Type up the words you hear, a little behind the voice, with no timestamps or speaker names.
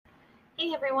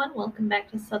Hey everyone, welcome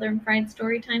back to Southern Fried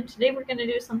Storytime. Today we're going to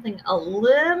do something a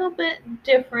little bit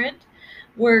different.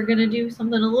 We're going to do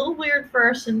something a little weird for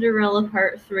our Cinderella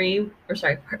part 6.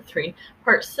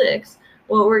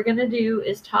 What we're going to do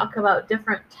is talk about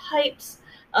different types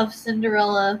of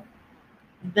Cinderella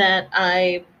that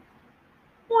I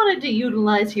wanted to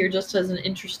utilize here just as an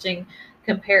interesting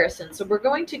comparison. So we're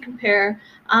going to compare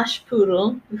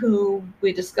Ashpudel, who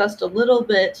we discussed a little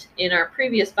bit in our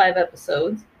previous 5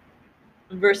 episodes,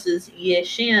 versus Ye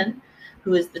Shan,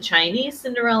 who is the Chinese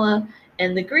Cinderella,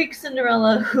 and the Greek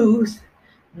Cinderella, whose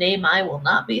name I will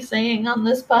not be saying on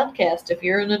this podcast. If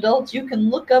you're an adult, you can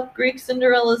look up Greek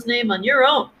Cinderella's name on your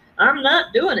own. I'm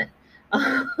not doing it.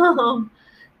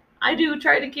 I do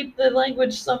try to keep the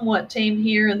language somewhat tame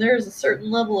here, and there's a certain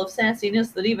level of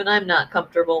sassiness that even I'm not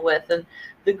comfortable with. And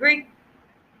the Greek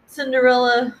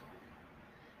Cinderella,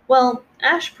 well,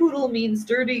 Ashpoodle means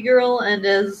dirty girl, and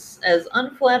as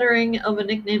unflattering of a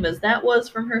nickname as that was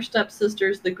from her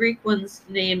stepsisters, the Greek one's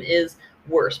name is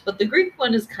worse. But the Greek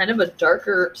one is kind of a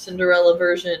darker Cinderella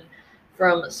version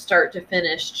from start to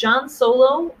finish. John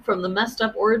Solo from the Messed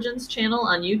Up Origins channel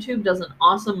on YouTube does an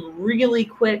awesome, really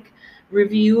quick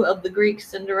review of the Greek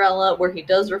Cinderella where he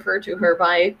does refer to her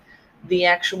by the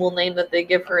actual name that they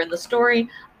give her in the story.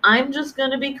 I'm just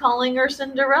going to be calling her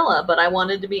Cinderella, but I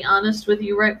wanted to be honest with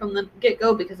you right from the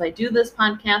get-go because I do this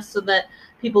podcast so that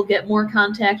people get more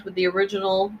contact with the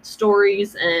original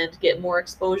stories and get more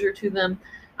exposure to them.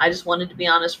 I just wanted to be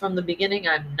honest from the beginning.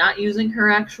 I'm not using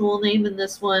her actual name in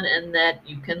this one, and that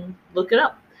you can look it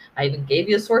up. I even gave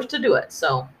you a source to do it,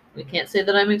 so we can't say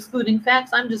that I'm excluding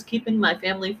facts. I'm just keeping my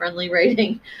family-friendly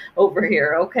rating over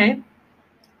here, okay?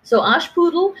 So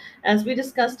Ashpoodle, as we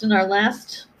discussed in our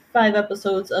last 5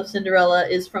 episodes of Cinderella,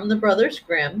 is from the Brothers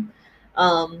Grimm.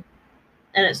 And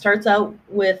it starts out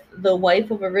with the wife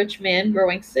of a rich man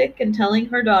growing sick and telling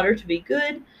her daughter to be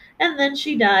good, and then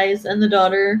she dies, and the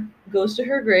daughter goes to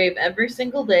her grave every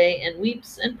single day and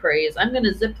weeps and prays. I'm going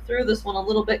to zip through this one a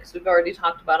little bit because we've already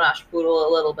talked about Ashpoodle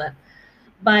a little bit.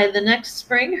 By the next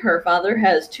spring, her father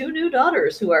has 2 new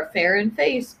daughters who are fair in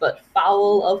face but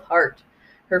foul of heart.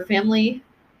 Her family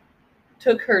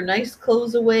took her nice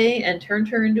clothes away and turned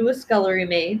her into a scullery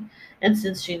maid, and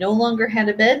since she no longer had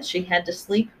a bed, she had to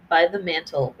sleep by the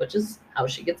mantel, which is how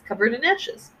she gets covered in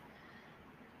ashes.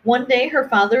 One day her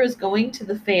father is going to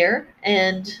the fair,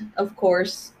 and of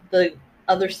course the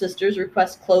other sisters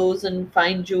request clothes and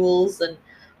fine jewels and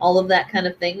all of that kind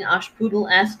of thing.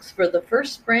 Ashpoodle asks for the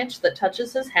first branch that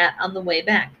touches his hat on the way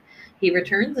back. He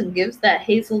returns and gives that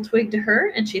hazel twig to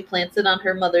her, and she plants it on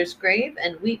her mother's grave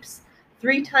and weeps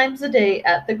 3 times a day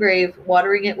at the grave,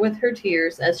 watering it with her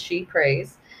tears as she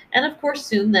prays. And of course,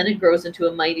 soon then it grows into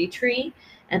a mighty tree,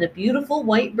 and a beautiful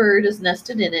white bird is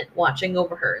nested in it, watching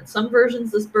over her. In some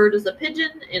versions, this bird is a pigeon.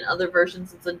 In other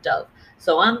versions, it's a dove.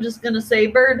 So I'm just going to say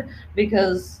bird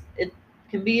because it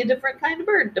can be a different kind of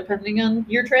bird depending on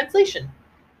your translation.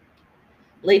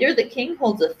 Later, the king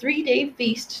holds a 3-day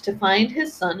feast to find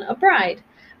his son a bride.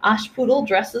 Ashpoodle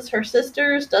dresses her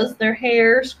sisters, does their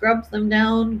hair, scrubs them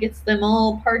down, gets them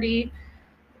all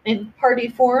in party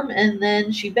form, and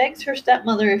then she begs her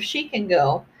stepmother if she can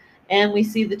go. And we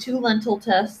see the 2 lentil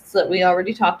tests that we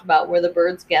already talked about, where the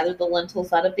birds gather the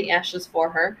lentils out of the ashes for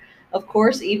her. Of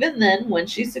course, even then, when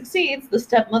she succeeds, the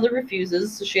stepmother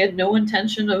refuses, so she had no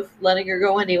intention of letting her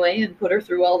go anyway and put her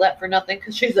through all that for nothing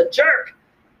because she's a jerk.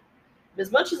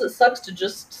 As much as it sucks to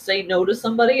just say no to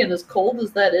somebody, and as cold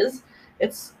as that is,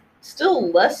 it's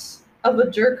still less of a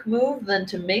jerk move than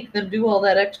to make them do all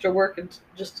that extra work and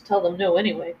just to tell them no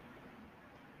anyway.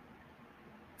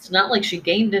 It's not like she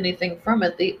gained anything from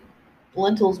it. The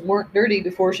lentils weren't dirty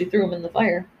before she threw them in the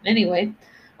fire. Anyway,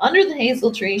 under the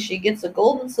hazel tree, she gets a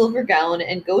gold and silver gown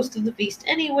and goes to the feast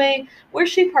anyway, where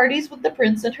she parties with the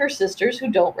prince and her sisters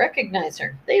who don't recognize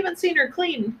her. They haven't seen her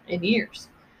clean in years.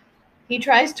 He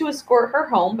tries to escort her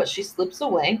home, but she slips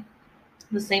away.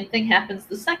 The same thing happens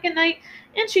the second night,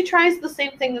 and she tries the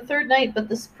same thing the third night, but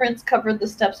this prince covered the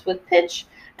steps with pitch,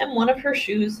 and one of her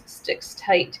shoes sticks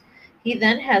tight. He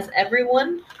then has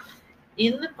everyone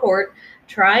in the court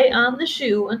try on the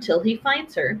shoe until he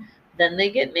finds her. Then they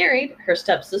get married. Her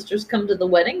stepsisters come to the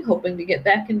wedding, hoping to get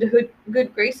back into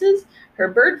good graces. Her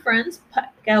bird friends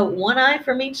pick out 1 eye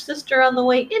from each sister on the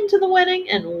way into the wedding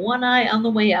and 1 eye on the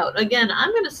way out. Again,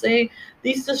 I'm going to say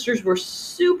these sisters were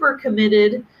super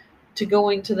committed to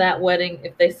going to that wedding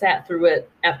if they sat through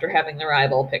it after having their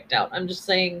eyeball picked out. I'm just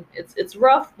saying it's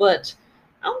rough, but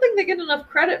I don't think they get enough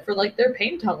credit for like their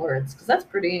pain tolerance because that's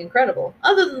pretty incredible.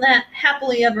 Other than that,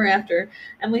 happily ever after.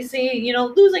 And we see,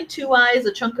 losing two eyes,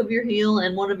 a chunk of your heel,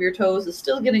 and one of your toes is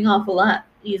still getting off a lot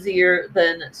easier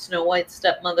than Snow White's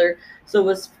stepmother. So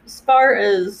as far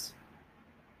as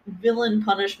villain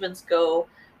punishments go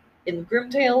in Grim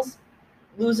Tales,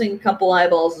 losing a couple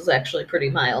eyeballs is actually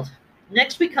pretty mild.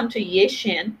 Next, we come to Ye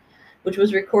Shan, which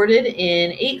was recorded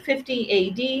in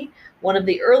 850 AD, one of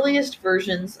the earliest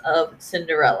versions of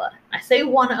Cinderella. I say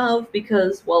one of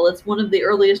because, while it's one of the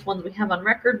earliest ones we have on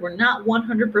record, we're not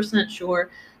 100% sure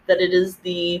that it is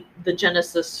the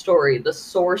Genesis story, the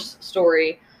source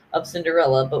story of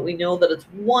Cinderella, but we know that it's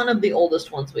one of the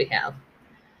oldest ones we have.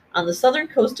 On the southern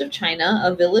coast of China,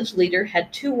 a village leader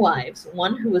had two wives,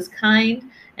 one who was kind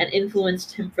and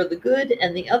influenced him for the good,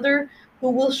 and the other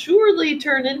who will surely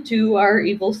turn into our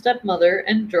evil stepmother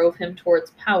and drove him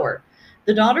towards power.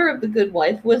 The daughter of the good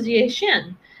wife was Ye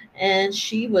Shen, and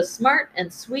she was smart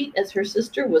and sweet as her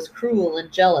sister was cruel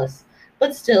and jealous.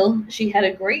 But still, she had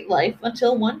a great life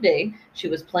until one day she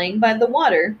was playing by the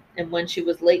water, and when she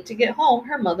was late to get home,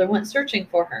 her mother went searching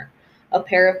for her. A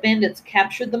pair of bandits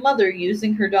captured the mother,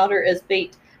 using her daughter as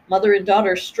bait. Mother and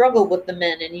daughter struggle with the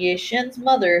men, and Ye Shen's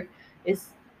mother is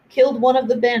killed one of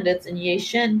the bandits, and Ye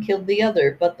Shen killed the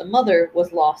other, but the mother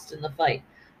was lost in the fight.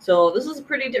 So this is a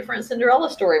pretty different Cinderella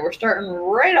story. We're starting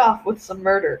right off with some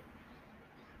murder.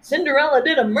 Cinderella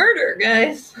did a murder,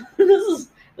 guys. this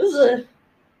is a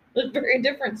very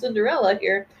different Cinderella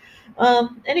here.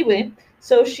 Anyway,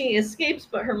 so she escapes,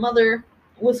 but her mother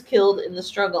was killed in the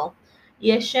struggle.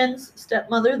 Ye Shen's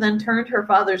stepmother then turned her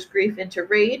father's grief into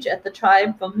rage at the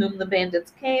tribe from whom the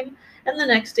bandits came, and the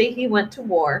next day he went to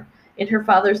war. In her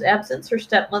father's absence, her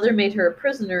stepmother made her a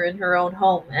prisoner in her own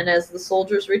home, and as the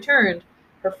soldiers returned,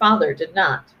 her father did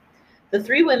not. The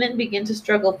three women began to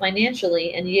struggle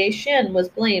financially, and Ye Shen was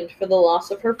blamed for the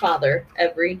loss of her father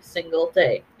every single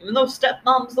day. Even though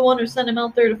stepmom's the one who sent him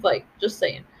out there to fight. Just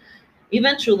saying.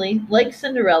 Eventually, like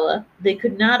Cinderella, they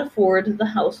could not afford the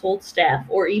household staff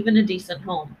or even a decent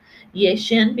home. Ye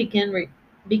Shen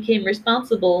became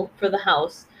responsible for the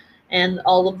house and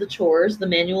all of the chores, the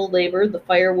manual labor, the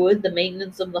firewood, the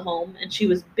maintenance of the home, and she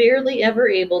was barely ever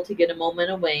able to get a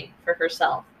moment away for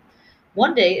herself.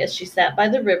 One day, as she sat by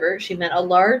the river, she met a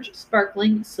large,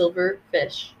 sparkling silver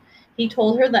fish. He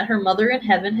told her that her mother in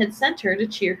heaven had sent her to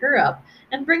cheer her up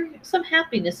and bring some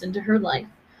happiness into her life.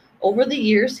 Over the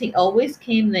years, he always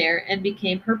came there and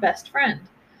became her best friend.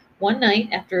 One night,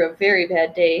 after a very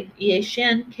bad day, Ye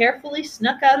Shen carefully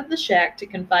snuck out of the shack to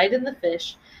confide in the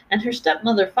fish, and her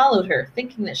stepmother followed her,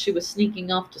 thinking that she was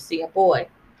sneaking off to see a boy.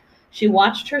 She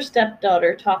watched her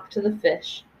stepdaughter talk to the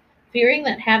fish. Fearing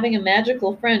that having a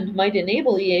magical friend might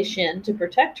enable Ye Shen to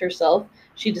protect herself,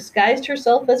 she disguised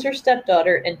herself as her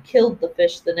stepdaughter and killed the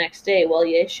fish the next day while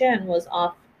Ye Shen was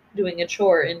off doing a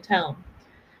chore in town.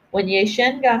 When Ye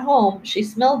Shen got home, she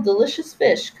smelled delicious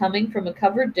fish coming from a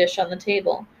covered dish on the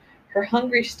table. Her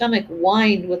hungry stomach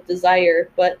whined with desire,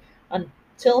 but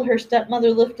until her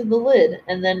stepmother lifted the lid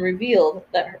and then revealed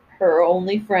that her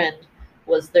only friend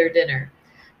was their dinner.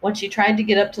 When she tried to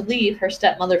get up to leave, her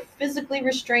stepmother physically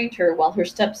restrained her while her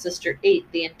stepsister ate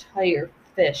the entire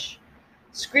fish,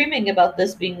 screaming about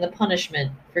this being the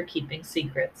punishment for keeping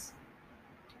secrets.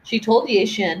 She told Ye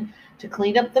Shen to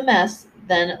clean up the mess,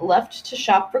 then left to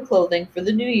shop for clothing for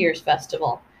the New Year's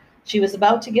festival. She was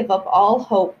about to give up all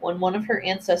hope when one of her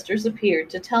ancestors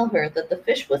appeared to tell her that the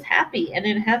fish was happy and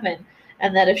in heaven,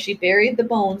 and that if she buried the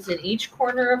bones in each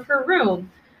corner of her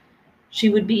room, she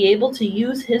would be able to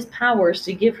use his powers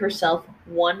to give herself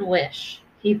one wish.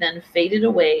 He then faded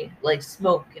away like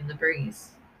smoke in the breeze.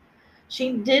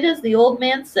 She did as the old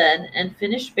man said and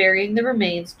finished burying the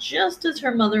remains just as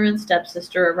her mother and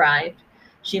stepsister arrived.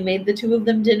 She made the two of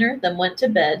them dinner, then went to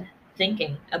bed,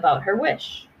 thinking about her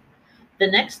wish.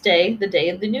 The next day, the day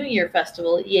of the New Year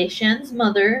festival, Ye Shen's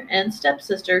mother and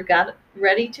stepsister got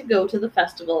ready to go to the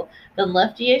festival, then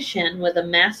left Ye Shen with a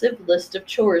massive list of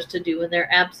chores to do in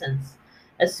their absence.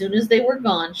 As soon as they were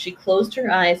gone, she closed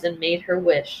her eyes and made her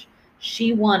wish.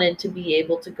 She wanted to be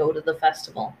able to go to the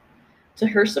festival. To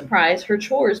her surprise, her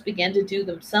chores began to do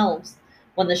themselves.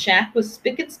 When the shack was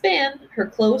spick and span, her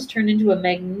clothes turned into a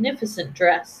magnificent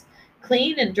dress.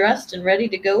 Clean and dressed and ready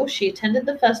to go, she attended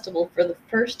the festival for the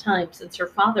first time since her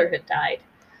father had died.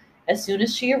 As soon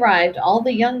as she arrived, all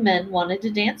the young men wanted to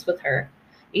dance with her.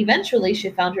 Eventually, she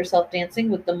found herself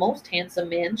dancing with the most handsome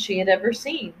man she had ever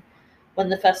seen. When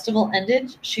the festival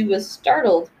ended, she was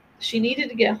startled. She needed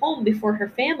to get home before her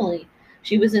family.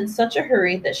 She was in such a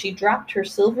hurry that she dropped her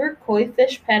silver koi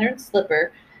fish patterned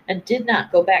slipper and did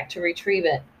not go back to retrieve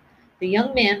it. The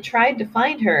young man tried to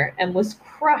find her and was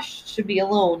crushed to be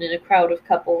alone in a crowd of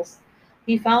couples.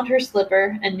 He found her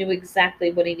slipper and knew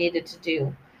exactly what he needed to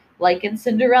do. Like in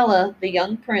Cinderella, the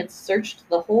young prince searched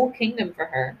the whole kingdom for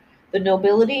her. The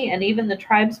nobility and even the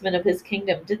tribesmen of his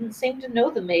kingdom didn't seem to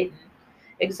know the maiden.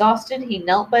 Exhausted, he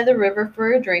knelt by the river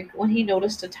for a drink when he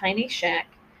noticed a tiny shack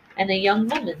and a young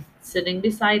woman sitting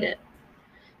beside it.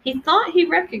 He thought he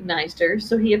recognized her,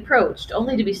 so he approached,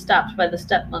 only to be stopped by the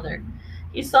stepmother.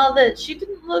 He saw that she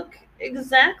didn't look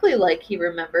exactly like he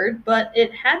remembered, but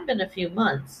it had been a few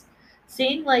months.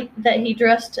 Seeing that he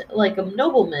dressed like a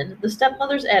nobleman, the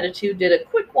stepmother's attitude did a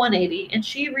quick 180, and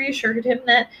she reassured him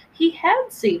that he had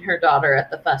seen her daughter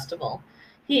at the festival.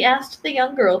 He asked the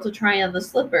young girl to try on the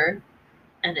slipper,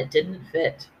 and it didn't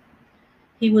fit.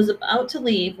 He was about to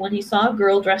leave when he saw a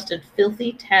girl dressed in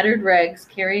filthy, tattered rags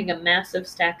carrying a massive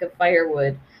stack of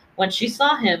firewood. When she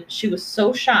saw him, she was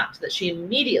so shocked that she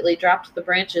immediately dropped the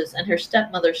branches and her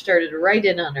stepmother started right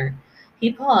in on her.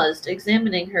 He paused,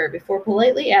 examining her, before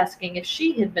politely asking if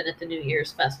she had been at the New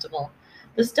Year's festival.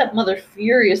 The stepmother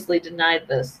furiously denied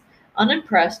this.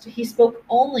 Unimpressed, he spoke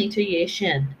only to Ye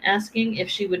Shin, asking if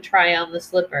she would try on the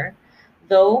slipper,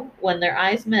 though when their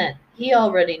eyes met, he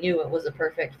already knew it was a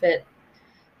perfect fit.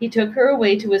 He took her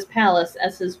away to his palace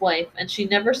as his wife, and she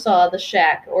never saw the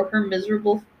shack or her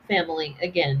miserable family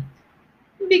again,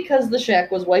 because the shack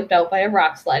was wiped out by a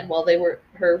rock slide while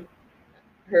her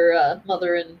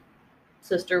mother and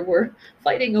sister were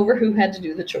fighting over who had to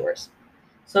do the chores.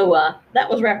 So that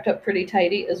was wrapped up pretty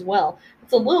tidy as well.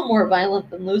 It's a little more violent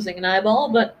than losing an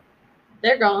eyeball, but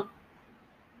they're gone.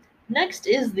 Next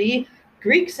is the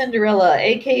Greek Cinderella,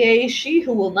 aka She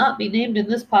Who Will Not Be Named in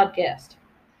this podcast.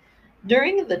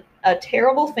 During a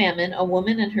terrible famine, a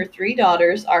woman and her 3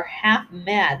 daughters are half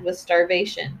mad with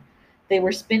starvation. They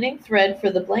were spinning thread for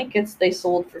the blankets they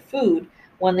sold for food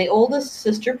when the oldest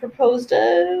sister proposed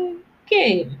a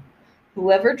game.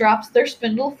 Whoever drops their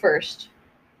spindle first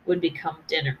would become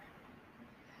dinner.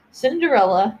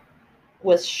 Cinderella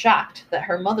was shocked that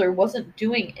her mother wasn't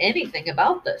doing anything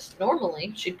about this.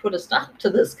 Normally, she'd put a stop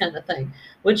to this kind of thing,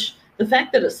 which the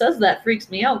fact that it says that freaks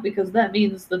me out because that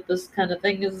means that this kind of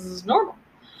thing is normal.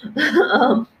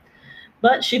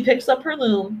 But she picks up her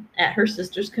loom at her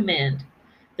sister's command.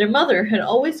 Their mother had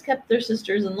always kept their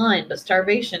sisters in line, but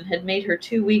starvation had made her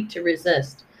too weak to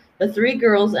resist. The 3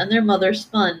 girls and their mother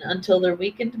spun until their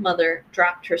weakened mother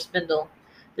dropped her spindle.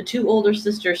 The 2 older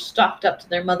sisters stalked up to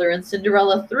their mother, and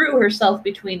Cinderella threw herself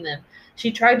between them.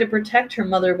 She tried to protect her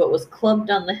mother, but was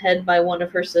clubbed on the head by one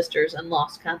of her sisters and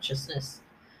lost consciousness.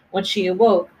 When she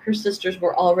awoke, her sisters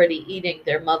were already eating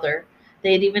their mother.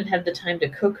 They had even had the time to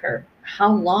cook her.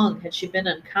 How long had she been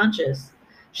unconscious?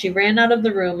 She ran out of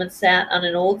the room and sat on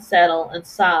an old saddle and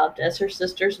sobbed as her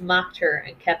sisters mocked her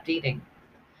and kept eating.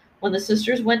 When the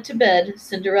sisters went to bed,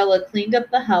 Cinderella cleaned up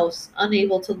the house,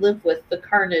 unable to live with the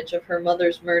carnage of her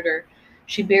mother's murder.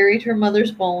 She buried her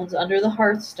mother's bones under the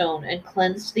hearthstone and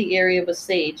cleansed the area with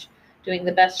sage, doing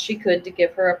the best she could to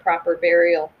give her a proper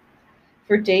burial.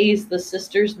 For days the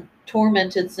sisters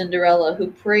tormented Cinderella,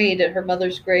 who prayed at her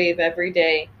mother's grave every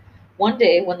day. One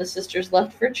day, when the sisters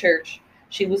left for church,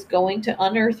 she was going to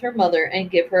unearth her mother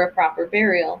and give her a proper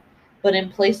burial. But in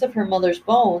place of her mother's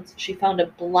bones, she found a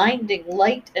blinding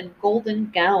light and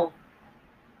golden gown.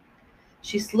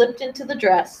 She slipped into the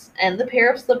dress and the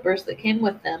pair of slippers that came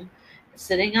with them,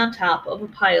 sitting on top of a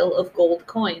pile of gold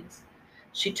coins.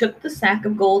 She took the sack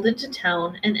of gold into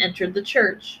town and entered the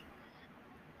church.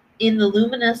 In the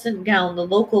luminescent gown, the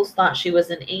locals thought she was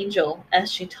an angel.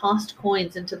 As she tossed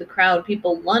coins into the crowd,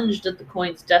 people lunged at the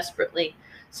coins desperately.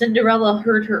 Cinderella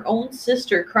heard her own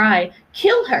sister cry,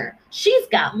 "Kill her! She's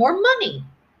got more money!"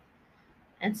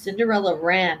 And Cinderella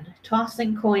ran,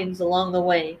 tossing coins along the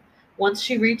way. Once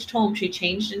she reached home, she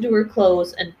changed into her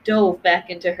clothes and dove back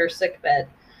into her sickbed.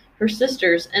 Her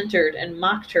sisters entered and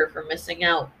mocked her for missing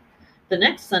out. The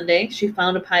next Sunday, she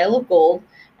found a pile of gold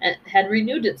and had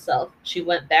renewed itself. She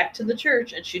went back to the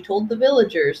church and she told the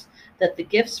villagers that the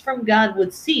gifts from God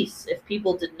would cease if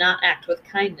people did not act with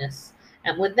kindness.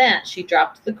 And with that, she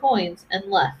dropped the coins and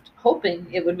left, hoping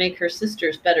it would make her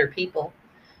sisters better people.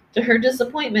 To her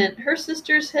disappointment, her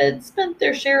sisters had spent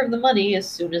their share of the money as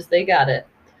soon as they got it.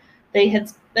 They had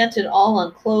spent it all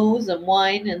on clothes and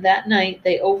wine, and that night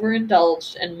they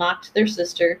overindulged and mocked their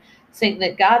sister, saying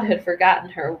that God had forgotten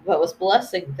her but was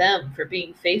blessing them for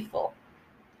being faithful.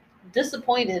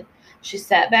 Disappointed, she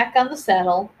sat back on the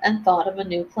saddle and thought of a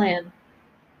new plan.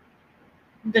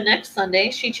 The next Sunday,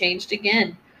 she changed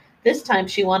again. This time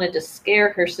she wanted to scare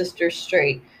her sisters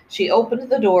straight. She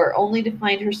opened the door only to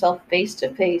find herself face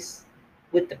to face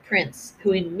with the prince,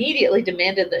 who immediately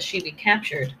demanded that she be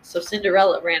captured, so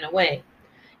Cinderella ran away.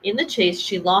 In the chase,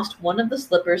 she lost one of the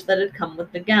slippers that had come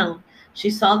with the gown. She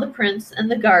saw the prince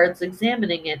and the guards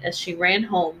examining it as she ran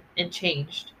home and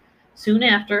changed. Soon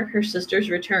after, her sisters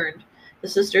returned. The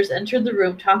sisters entered the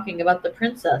room talking about the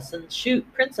princesses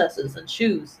and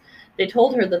shoes. They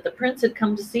told her that the prince had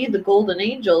come to see the golden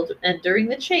angel, and during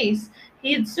the chase,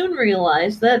 he had soon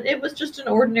realized that it was just an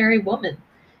ordinary woman.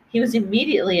 He was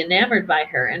immediately enamored by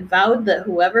her and vowed that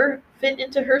whoever fit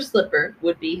into her slipper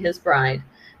would be his bride.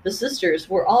 The sisters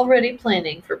were already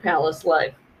planning for palace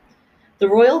life. The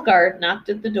royal guard knocked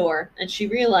at the door, and she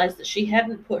realized that she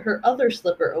hadn't put her other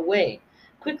slipper away.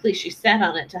 Quickly she sat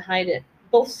on it to hide it.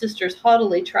 Both sisters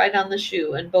haughtily tried on the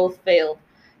shoe, and both failed.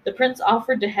 The prince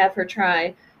offered to have her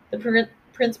try. The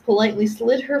prince politely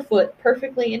slid her foot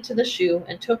perfectly into the shoe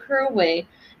and took her away,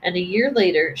 and a year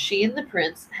later she and the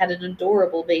prince had an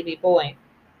adorable baby boy.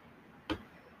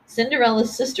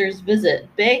 Cinderella's sisters visit,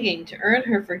 begging to earn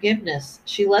her forgiveness.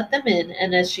 She let them in,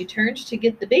 and as she turned to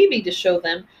get the baby to show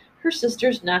them, her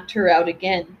sisters knocked her out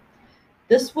again.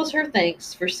 This was her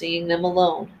thanks for seeing them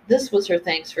alone. This was her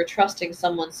thanks for trusting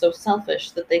someone so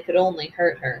selfish that they could only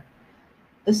hurt her.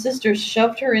 The sisters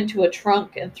shoved her into a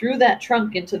trunk and threw that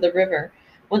trunk into the river.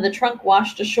 When the trunk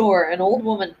washed ashore, an old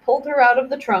woman pulled her out of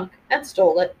the trunk and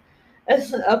stole it.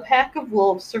 As a pack of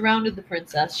wolves surrounded the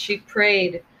princess, she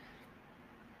prayed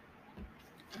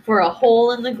for a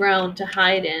hole in the ground to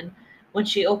hide in. When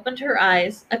she opened her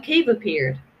eyes, a cave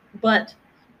appeared. But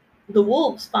the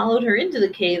wolves followed her into the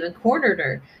cave and cornered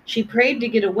her. She prayed to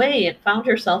get away and found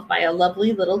herself by a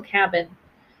lovely little cabin.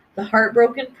 The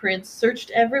heartbroken prince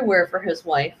searched everywhere for his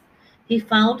wife. He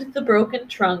found the broken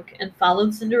trunk and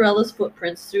followed Cinderella's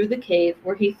footprints through the cave,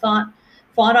 where he fought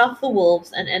off the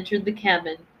wolves and entered the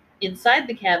cabin. Inside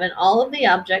the cabin, all of the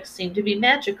objects seemed to be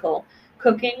magical,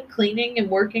 cooking, cleaning, and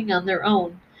working on their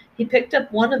own. He picked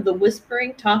up one of the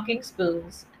whispering, talking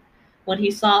spoons when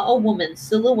he saw a woman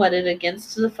silhouetted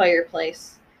against the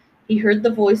fireplace. He heard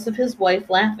the voice of his wife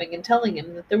laughing and telling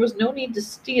him that there was no need to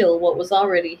steal what was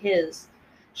already his.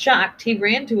 Shocked, he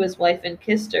ran to his wife and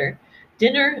kissed her.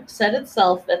 Dinner set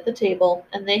itself at the table,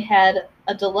 and they had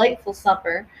a delightful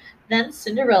supper. Then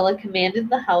Cinderella commanded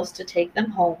the house to take them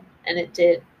home, and it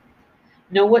did.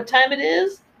 Know what time it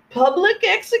is? Public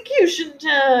execution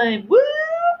time! Woo!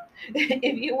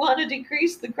 If you want to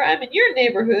decrease the crime in your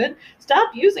neighborhood,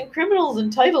 stop using criminals'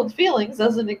 entitled feelings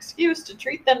as an excuse to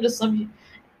treat them to some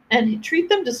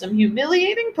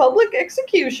humiliating public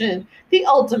execution, the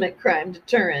ultimate crime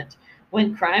deterrent.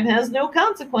 When crime has no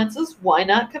consequences, why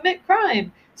not commit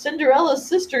crime? Cinderella's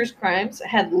sisters' crimes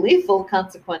had lethal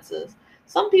consequences.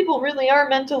 Some people really are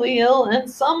mentally ill, and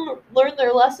some learn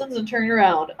their lessons and turn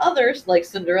around. Others, like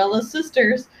Cinderella's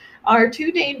sisters, are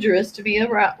too dangerous to be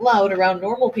allowed around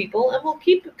normal people and will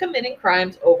keep committing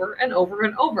crimes over and over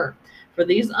and over. For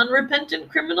these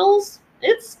unrepentant criminals,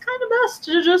 it's kind of best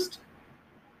to just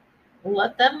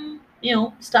let them,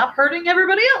 stop hurting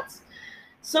everybody else.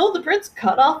 So the prince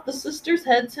cut off the sisters'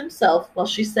 heads himself while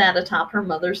she sat atop her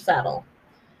mother's saddle.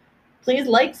 Please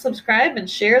like, subscribe, and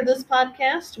share this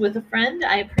podcast with a friend.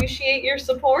 I appreciate your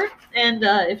support. And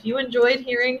if you enjoyed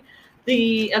hearing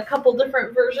a couple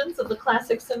different versions of the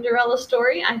classic Cinderella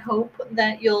story, I hope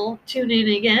that you'll tune in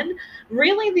again.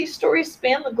 Really, these stories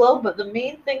span the globe, but the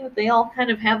main thing that they all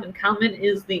kind of have in common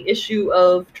is the issue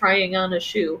of trying on a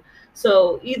shoe.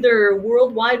 So either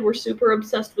worldwide we're super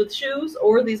obsessed with shoes,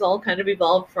 or these all kind of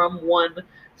evolved from one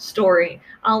story.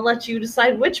 I'll let you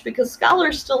decide which, because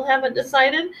scholars still haven't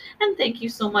decided. And thank you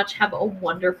so much. Have a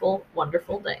wonderful,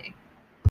 wonderful day.